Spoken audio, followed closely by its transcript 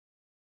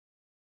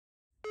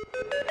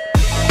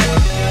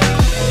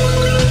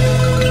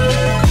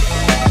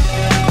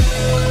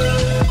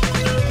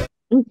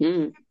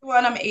Hmm.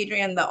 Everyone, I'm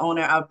Adrienne, the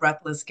owner of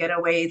Breathless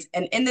Getaways.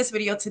 And in this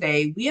video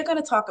today, we are going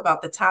to talk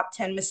about the top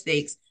 10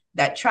 mistakes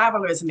that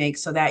travelers make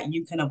so that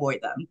you can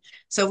avoid them.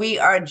 So we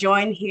are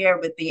joined here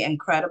with the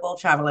incredible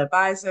travel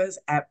advisors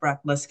at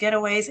Breathless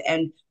Getaways,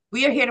 and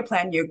we are here to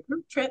plan your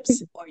group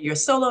trips or your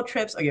solo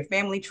trips or your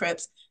family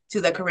trips to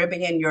the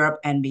Caribbean, Europe,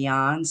 and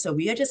beyond. So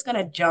we are just going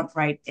to jump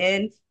right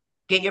in,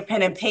 get your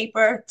pen and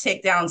paper,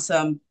 take down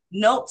some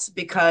notes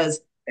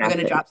because we're That's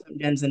going to it. drop some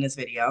gems in this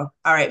video.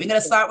 All right, we're going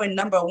to start with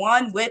number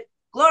one with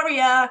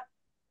Gloria.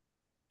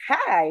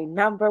 Hi,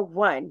 number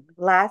one,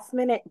 last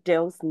minute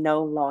deals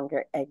no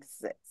longer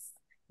exist.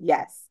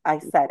 Yes, I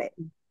said it.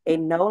 It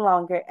no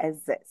longer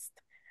exists.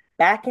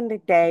 Back in the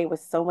day, it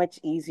was so much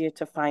easier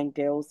to find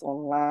deals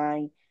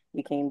online.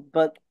 You can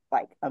book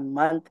like a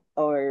month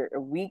or a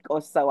week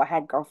or so. I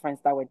had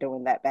girlfriends that were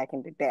doing that back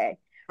in the day.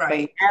 But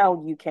Right.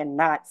 now you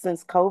cannot.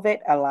 Since COVID,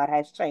 a lot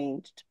has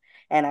changed.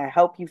 And I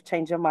hope you've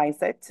changed your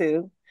mindset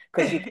too,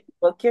 because you can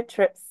book your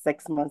trip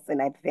 6 months in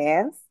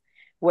advance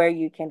where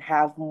you can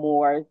have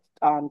more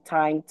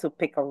time to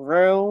pick a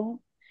room,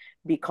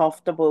 be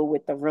comfortable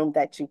with the room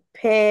that you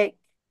pick,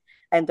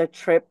 and the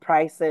trip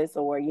prices,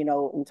 or,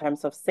 in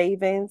terms of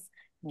savings,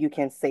 you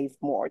can save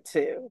more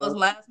too. Those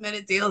last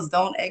minute deals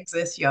don't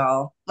exist,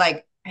 y'all.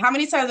 Like, how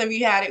many times have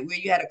you had it where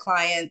you had a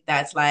client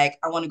that's like,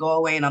 I want to go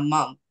away in a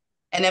month?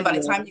 And then by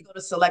the time Yeah. you go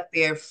to select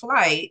their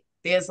flight,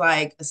 there's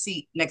like a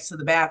seat next to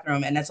the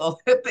bathroom, and that's all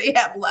that they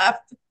have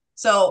left.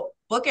 So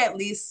book at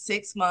least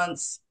 6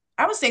 months.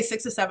 I would say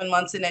 6 to 7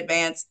 months in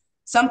advance.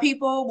 Some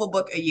people will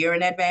book a year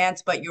in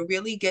advance, but you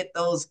really get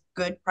those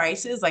good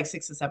prices like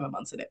 6 to 7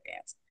 months in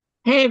advance.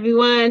 Hey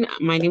everyone,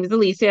 my name is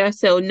Alicia.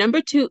 So number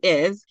two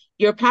is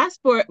your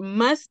passport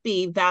must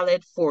be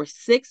valid for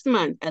 6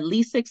 months, at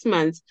least 6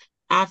 months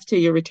after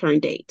your return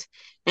date.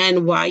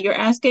 And why you're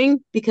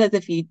asking? Because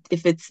if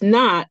it's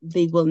not,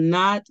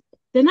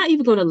 they're not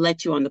even going to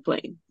let you on the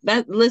plane.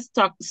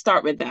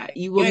 Start with that.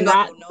 You You will ain't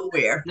gonna not go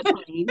nowhere. the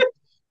plane.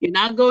 You're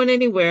not going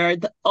anywhere.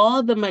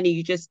 All the money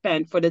you just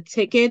spent for the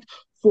ticket,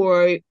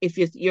 for if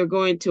you're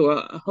going to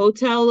a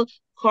hotel,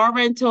 car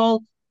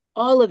rental,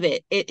 all of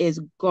it, it is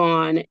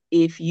gone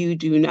if you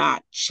do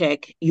not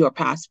check your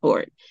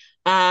passport.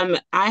 I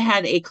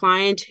had a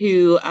client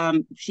who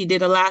she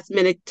did a last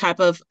minute type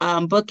of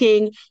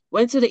booking,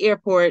 went to the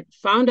airport,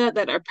 found out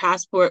that her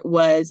passport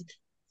was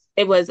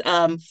it was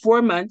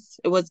 4 months.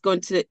 It was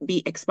going to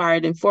be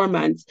expired in 4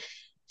 months.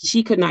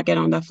 She could not get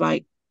on that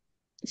flight.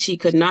 She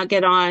could not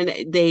get on.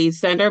 They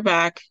sent her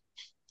back.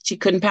 She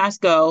couldn't pass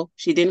go.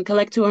 She didn't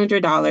collect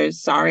 $200.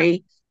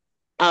 Sorry.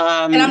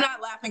 And I'm Um,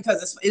 not laughing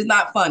because it's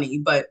not funny,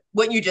 but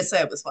what you just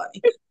said was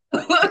funny.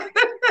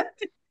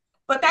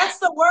 But that's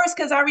the worst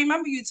because I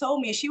remember you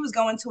told me she was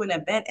going to an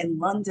event in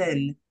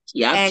London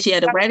yep, and she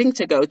had a wedding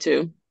to go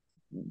to.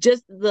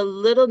 Just the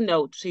little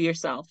note to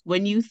yourself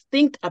when you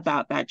think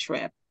about that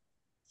trip,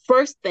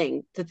 first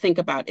thing to think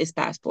about is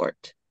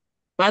passport.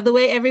 By the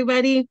way,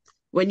 everybody,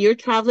 when you're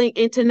traveling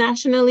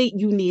internationally,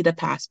 you need a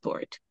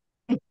passport.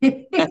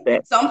 That's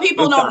it. some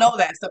people I'm don't sorry. know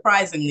that,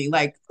 surprisingly.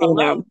 Like, You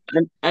hello,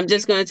 know, I'm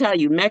just going to tell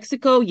you,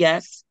 Mexico,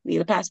 yes,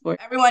 need a passport.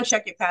 everyone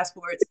check your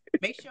passports.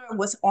 Make sure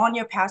what's on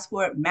your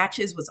passport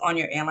matches what's on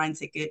your airline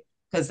ticket.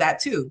 Because that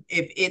too,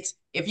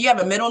 if you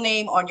have a middle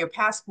name on your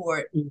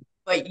passport,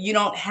 but you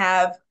don't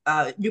have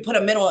you put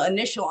a middle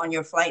initial on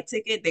your flight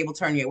ticket, they will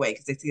turn you away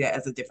because they see that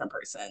as a different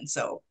person.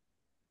 So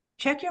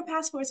check your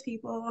passports,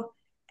 people.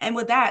 And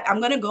with that, I'm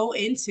going to go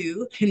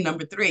into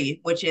number three,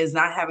 which is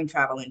not having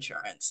travel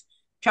insurance.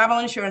 Travel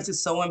insurance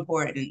is so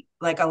important.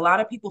 Like a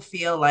lot of people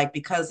feel like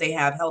because they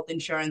have health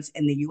insurance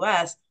in the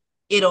US,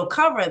 it'll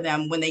cover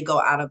them when they go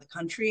out of the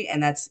country.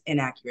 And that's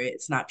inaccurate.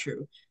 It's not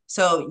true.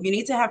 So you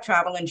need to have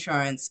travel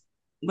insurance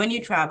when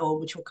you travel,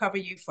 which will cover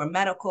you for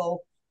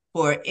medical,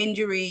 for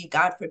injury,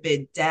 God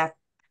forbid, death.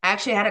 I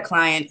actually had a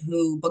client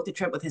who booked a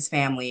trip with his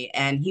family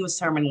and he was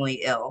terminally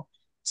ill.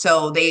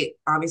 So they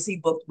obviously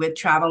booked with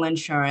travel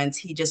insurance.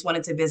 He just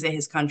wanted to visit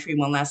his country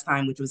one last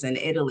time, which was in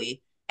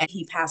Italy, and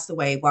he passed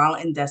away while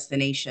in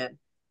destination.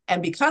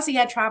 And because he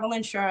had travel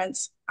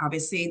insurance,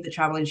 obviously the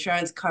travel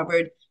insurance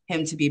covered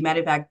him to be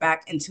medevaced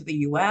back into the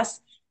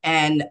US.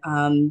 And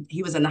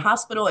he was in the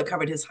hospital. It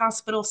covered his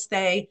hospital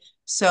stay.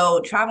 So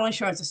travel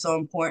insurance is so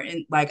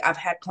important. Like I've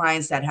had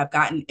clients that have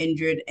gotten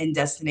injured in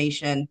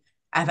destination.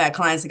 I've had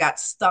clients that got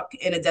stuck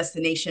in a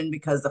destination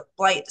because the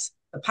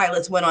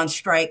pilots went on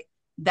strike.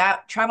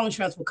 That travel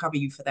insurance will cover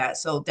you for that.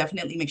 So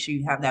definitely make sure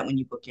you have that when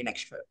you book your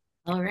next trip.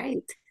 All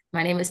right.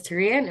 My name is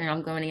Toria, and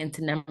I'm going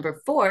into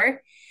number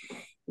four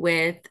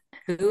with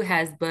who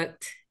has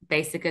booked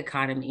basic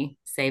economy,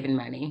 saving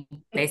money,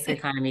 basic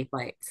economy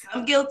flights.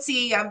 I'm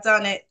guilty. I've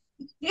done it.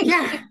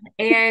 Yeah.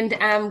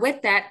 And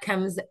with that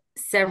comes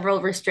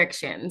several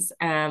restrictions.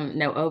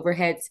 No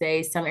overhead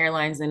space. Some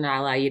airlines do not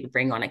allow you to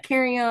bring on a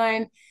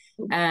carry-on,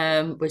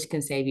 which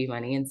can save you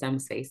money in some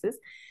spaces.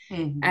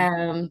 Mhm.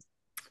 Um,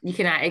 you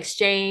cannot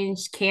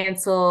exchange,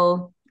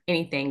 cancel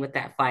anything with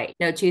that flight.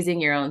 No choosing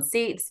your own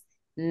seats,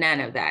 none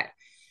of that.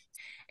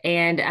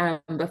 And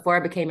before I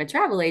became a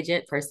travel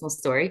agent, personal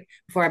story,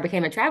 before I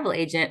became a travel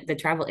agent, the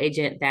travel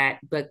agent that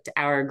booked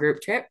our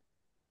group trip,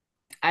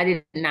 I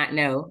did not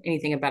know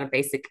anything about a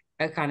basic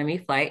economy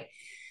flight.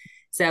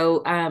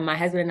 So my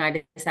husband and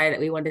I decided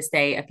that we wanted to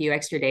stay a few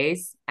extra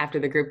days after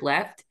the group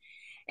left.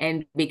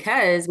 And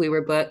because we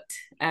were booked,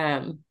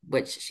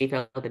 which she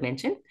failed to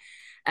mention,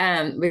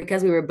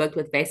 because we were booked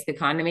with basic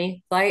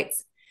economy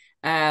flights,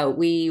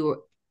 we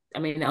were, I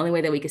mean, the only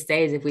way that we could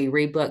stay is if we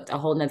rebooked a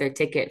whole nother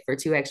ticket for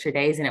 2 extra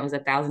days, and it was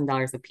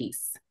 $1,000 a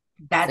piece.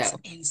 That's So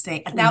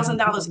insane.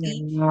 $1,000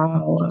 each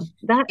Wow.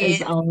 That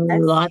is is, a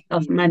That's lot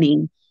of huge.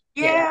 money.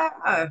 yeah.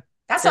 yeah,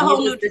 that's So a whole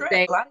needless new to trip.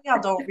 say, A lot of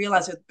y'all don't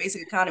realize with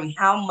basic economy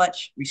how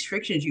much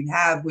restrictions you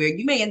have where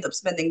you may end up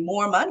spending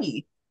more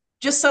money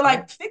just to yeah,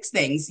 like fix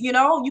things. You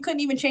couldn't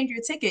even change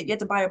your ticket. You had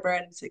to buy a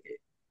brand new ticket.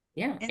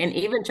 yeah. And And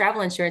even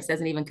travel insurance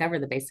doesn't even cover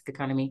the basic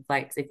economy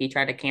flights if you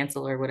try to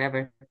cancel or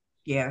whatever.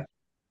 yeah.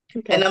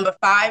 And Okay. number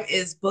five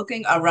is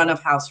booking a run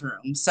of house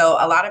room. So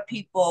a lot of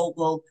people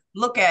will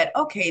look at,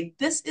 okay,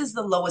 this is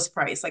the lowest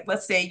price. Like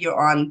let's say you're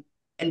on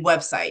a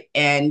website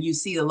and you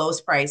see the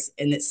lowest price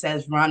and it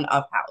says run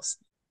of house.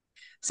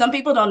 Some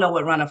people don't know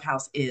what run of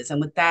house is. And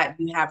with that,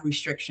 you have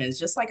restrictions,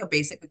 just like a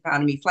basic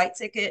economy flight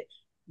ticket.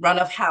 Run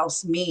of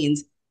house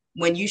means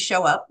when you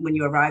show up, when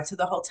you arrive to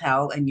the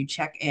hotel and you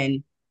check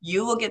in,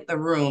 you will get the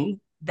room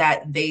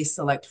that they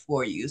select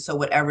for you. So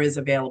whatever is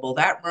available,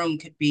 that room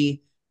could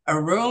be a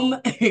room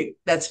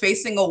that's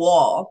facing a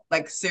wall.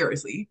 Like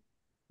seriously,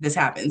 this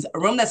happens. A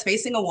room that's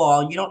facing a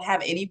wall. You don't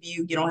have any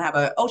view. You don't have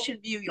an ocean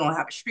view. You don't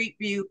have a street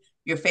view.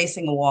 You're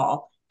facing a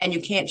wall and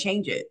you can't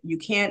change it. You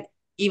can't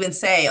even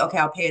say, okay,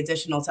 I'll pay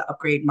additional to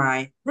upgrade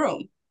my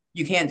room.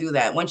 You can't do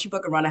that. Once you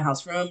book a run of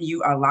house room,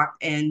 you are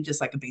locked in,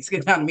 just like a basic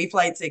economy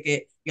flight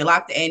ticket. You're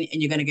locked in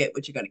and you're going to get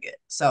what you're going to get.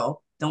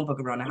 So don't book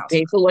a run of You house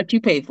pay for what you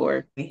pay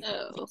for.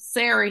 room.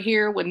 Sarah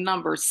here with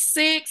number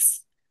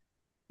six,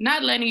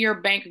 not letting your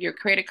bank or your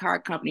credit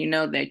card company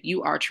know that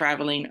you are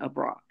traveling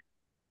abroad.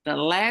 The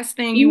last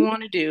thing you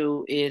want to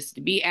do is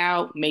to be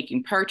out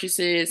making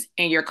purchases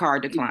and your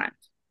card declines.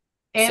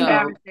 So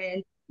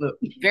Embarrassing.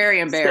 very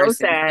So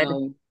embarrassing. sad.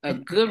 So a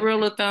good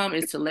rule of thumb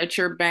is to let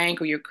your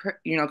bank or your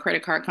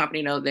credit card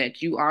company know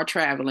that you are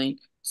traveling,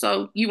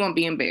 so you won't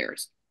be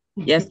embarrassed.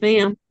 Yes,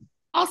 ma'am.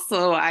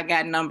 Also, I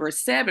got number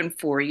seven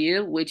for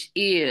you, which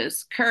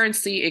is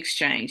currency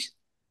exchange.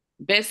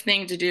 Best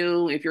thing to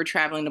do if you're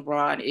traveling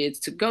abroad is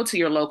to go to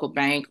your local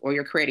bank or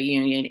your credit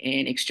union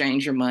and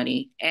exchange your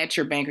money at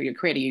your bank or your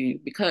credit union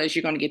because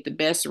you're going to get the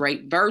best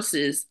rate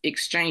versus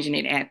exchanging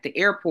it at the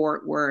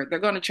airport where they're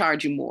going to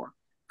charge you more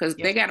because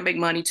Yep. they got to make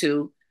money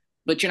too,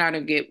 but you're not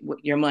going to get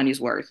what your money's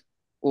worth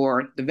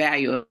or the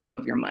value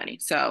of your money.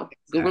 So,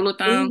 good rule of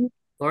thumb,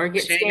 Or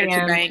get exchange at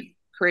your scammed. bank,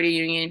 credit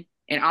union,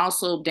 and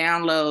also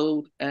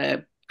download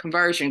a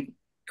conversion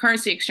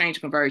currency exchange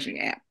conversion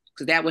app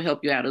because that will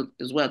help you out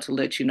as well to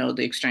let you know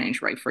the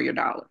exchange rate for your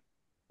dollar.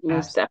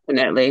 Most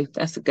definitely.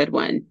 That's a good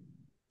one.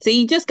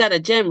 See, you just got a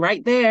gem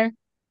right there.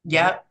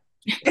 Yep.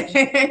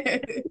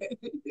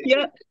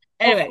 Yep.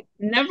 Anyway,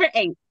 number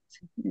eight.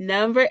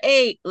 Number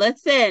eight.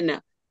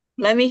 Listen,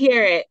 let me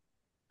hear it.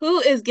 Who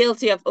is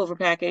guilty of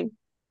overpacking?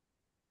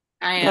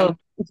 I Oh, am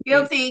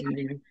Guilty.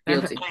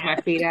 guilty. My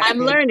feet up. I'm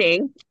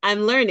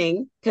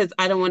learning because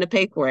I don't want to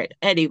pay for it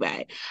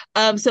anyway.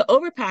 So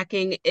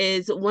overpacking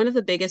is one of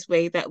the biggest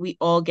ways that we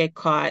all get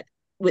caught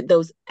with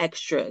those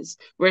extras.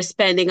 We're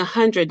spending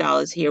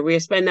 $100 here. We're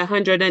spending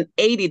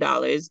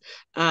 $180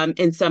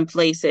 in some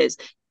places.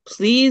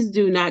 Please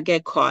do not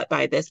get caught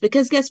by this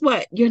because guess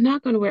what? You're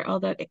not going to wear all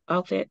that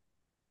outfit.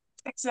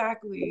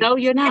 Exactly. No,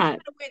 you're And you're not.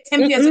 gonna wear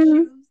 10 pairs of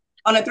Mm-mm. shoes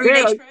on a 3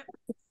 day Girl, trip.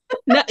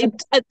 no,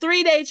 a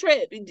 3 day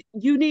trip.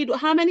 You need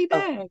how many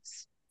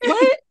bags?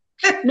 What?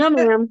 No,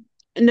 ma'am.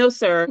 No,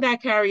 sir.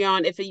 That carry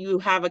on, if you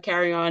have a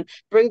carry on,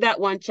 bring that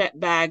one check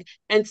bag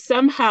and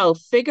somehow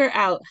figure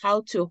out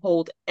how to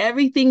hold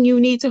everything you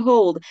need to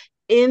hold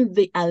in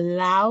the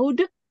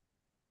allowed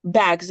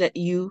bags that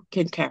you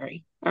can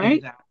carry. All right.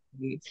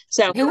 Exactly.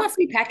 So, Who wants to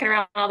be packing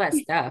around all that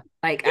stuff?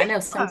 Like I know Yeah.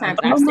 sometimes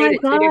oh I've my stayed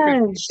at two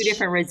gosh.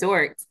 different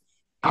resorts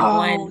in Oh,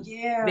 one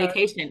yeah.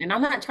 vacation, and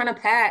I'm not trying to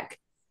pack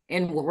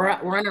and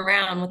run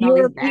around with all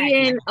these bags.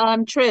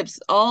 European trips,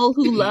 all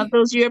who love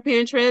those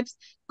European trips,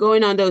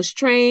 going on those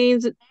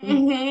trains,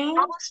 Mm-hmm.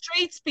 cobble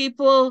streets,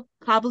 people,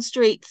 cobble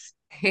streets.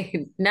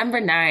 Number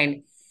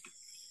nine,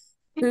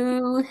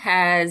 who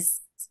has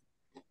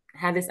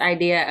had this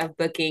idea of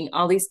booking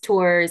all these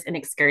tours and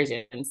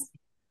excursions?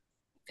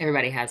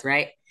 Everybody has,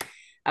 right?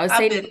 I would I've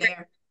say, been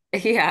there.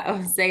 yeah, I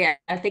would say,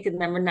 I think the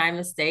number nine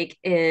mistake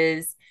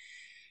is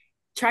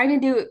trying to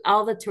do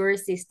all the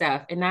touristy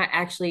stuff and not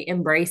actually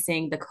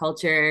embracing the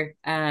culture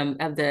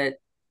of the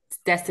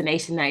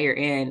destination that you're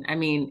in. I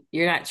mean,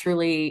 you're not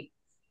truly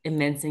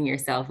immersing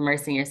yourself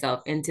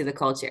into the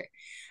culture.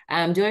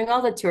 Doing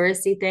all the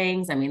touristy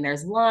things. I mean,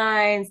 there's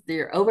lines,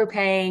 you're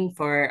overpaying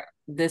for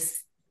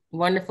this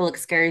wonderful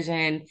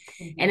excursion,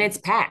 and it's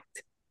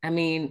packed. I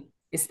mean,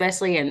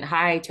 especially in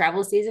high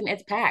travel season,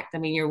 it's packed. I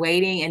mean, you're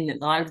waiting, and a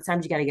lot of the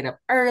times you got to get up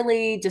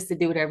early just to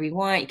do whatever you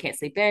want. You can't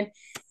sleep in.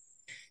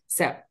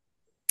 So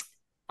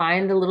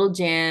find the little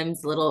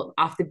gems, little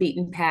off the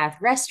beaten path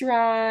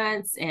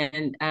restaurants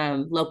and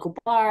local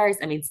bars.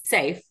 I mean,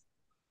 safe.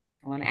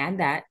 I want to add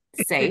that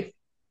safe,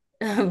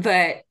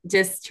 but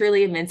just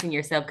truly immersing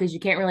yourself because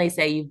you can't really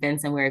say you've been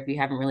somewhere if you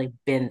haven't really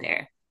been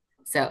there.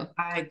 So,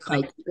 I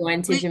like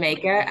going to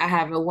Jamaica, I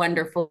have a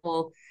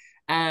wonderful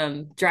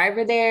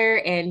driver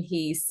there, and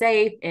he's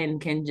safe and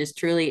can just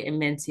truly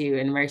immerse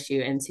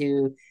you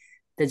into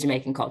the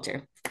Jamaican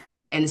culture.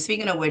 And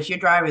speaking of which, your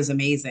driver is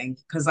amazing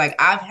because, like,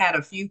 I've had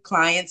a few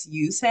clients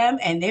use him,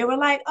 and they were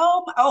like,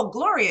 "Oh,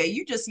 Gloria,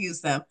 you just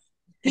used him.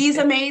 He's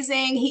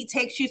amazing. He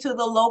takes you to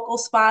the local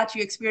spots.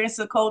 You experience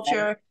the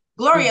culture."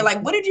 Gloria,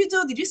 like, what did you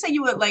do? Did you say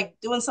you were like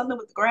doing something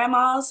with the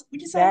grandmas?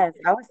 What'd you say? Yes,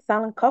 I was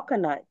selling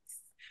coconuts.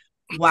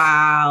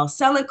 Wow,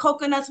 selling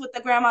coconuts with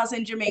the grandmas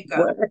in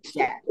Jamaica.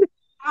 Yeah.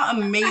 How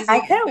amazing I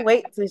is can't that?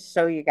 wait to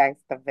show you guys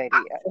the I video.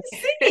 want to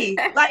see.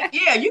 Like,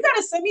 yeah, you got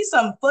to send me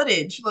some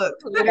footage. Look,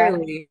 Yes,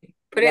 Literally,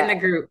 put it in yes. the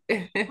group.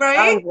 I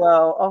right?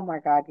 will. Oh my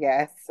God,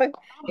 yes.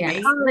 Yeah.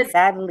 Amazing.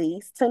 That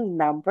leads to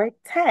number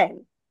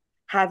 10,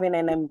 having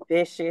an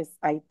ambitious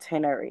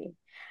itinerary.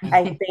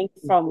 I think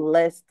from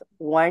list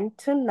 1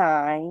 to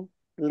 9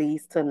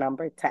 leads to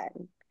number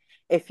 10.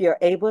 If you're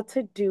able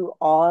to do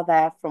all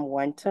that from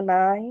 1 to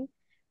 9,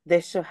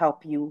 this should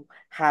help you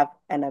have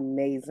an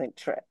amazing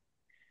trip.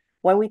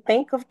 When we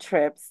think of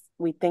trips,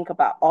 we think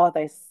about all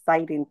the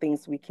exciting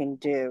things we can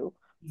do,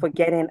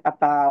 forgetting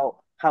about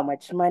how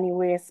much money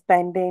we're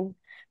spending,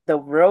 the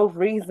real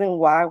reason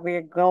why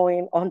we're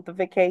going on the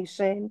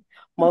vacation.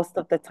 Most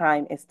of the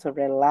time is to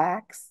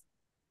relax,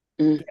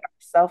 Mm. get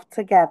ourselves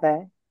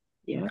together,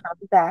 Yeah.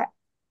 come back,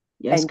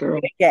 Yes, and do girl.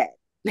 it again.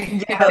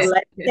 So Yes.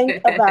 let's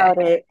think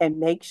about it and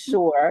make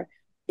sure,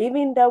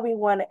 even though we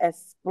want to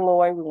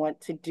explore, we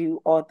want to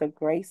do all the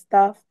great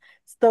stuff,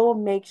 still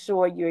make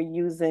sure you're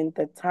using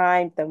the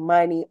time, the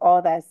money,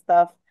 all that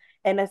stuff,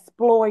 and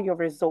explore your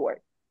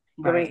resort.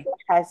 Your Right. resort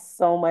has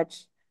so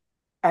much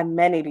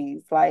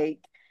amenities, like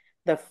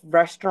the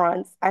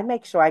restaurants. I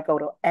make sure I go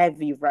to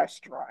every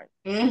restaurant,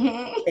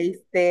 Hmm.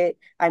 taste it.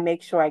 I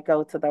make sure I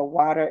go to the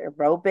water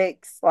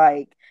aerobics.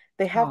 Like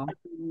they have Oh,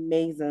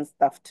 amazing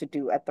stuff to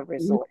do at the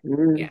resort.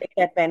 Mhm. yeah. Take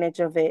advantage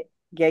of it,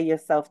 get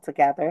yourself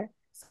together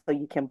so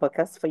you can book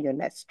us for your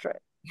next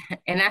trip.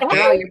 And after all,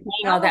 Okay. you're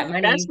paying all that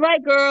That's money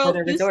right, for girl. the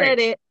You resort. said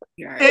it.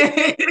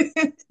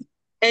 Right.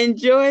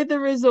 Enjoy the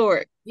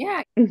resort.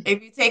 Yeah.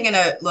 If you're taking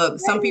a look,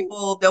 some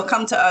people they'll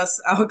come to us,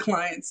 our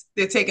clients,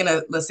 they're taking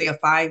a, let's say, a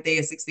 5 day,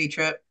 a 6 day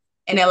trip,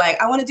 and they're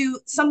like, I want to do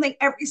something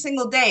every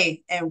single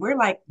day. And we're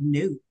like,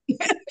 no,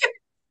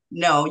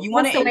 no, you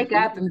want Wants to to wake enjoy,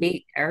 up and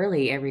be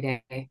early every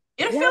day.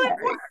 it'll feel like Yes,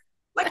 work,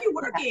 like you're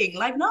yes, working.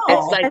 Like, It's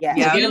no, like yes, Just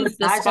yeah, get a Use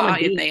the massage on the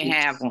spa if they beach.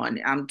 have one.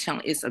 I'm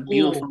telling it's a ooh,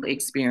 beautiful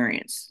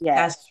experience. yes,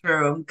 that's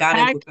true. Gotta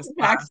pack book a spa.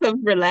 pack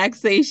some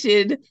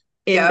relaxation in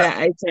Yeah, that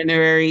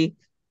itinerary.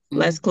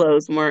 Less Mhm.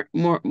 clothes,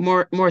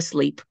 more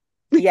sleep.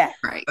 yes.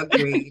 Right.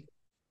 agreed.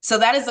 So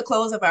that is the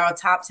close of our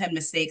top 10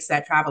 mistakes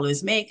that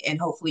travelers make, and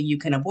hopefully you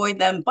can avoid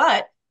them.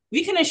 But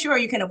we can assure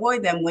you can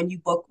avoid them when you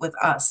book with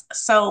us.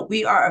 So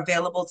we are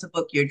available to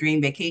book your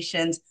dream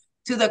vacations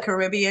to the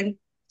Caribbean,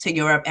 to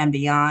Europe, and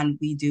beyond.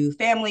 We do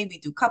family, we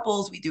do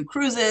couples, we do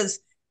cruises,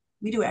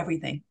 we do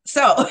everything.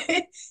 So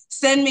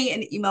send me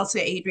an email to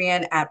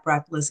Adrienne at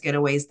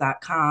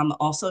breathlessgetaways.com.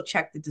 Also,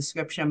 check the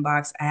description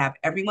box. I have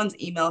everyone's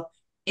email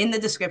in the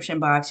description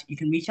box. You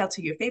can reach out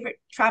to your favorite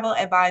travel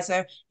advisor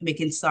and we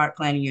can start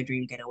planning your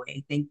dream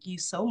getaway. Thank you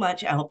so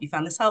much. I hope you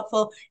found this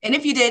helpful. And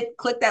if you did,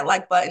 click that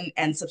like button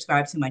and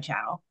subscribe to my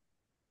channel.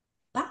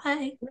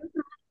 Bye.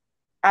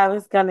 I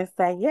was gonna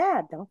say,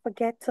 yeah, don't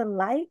forget to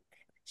like,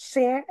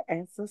 share,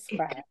 and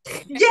subscribe.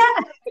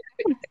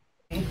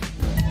 Yeah.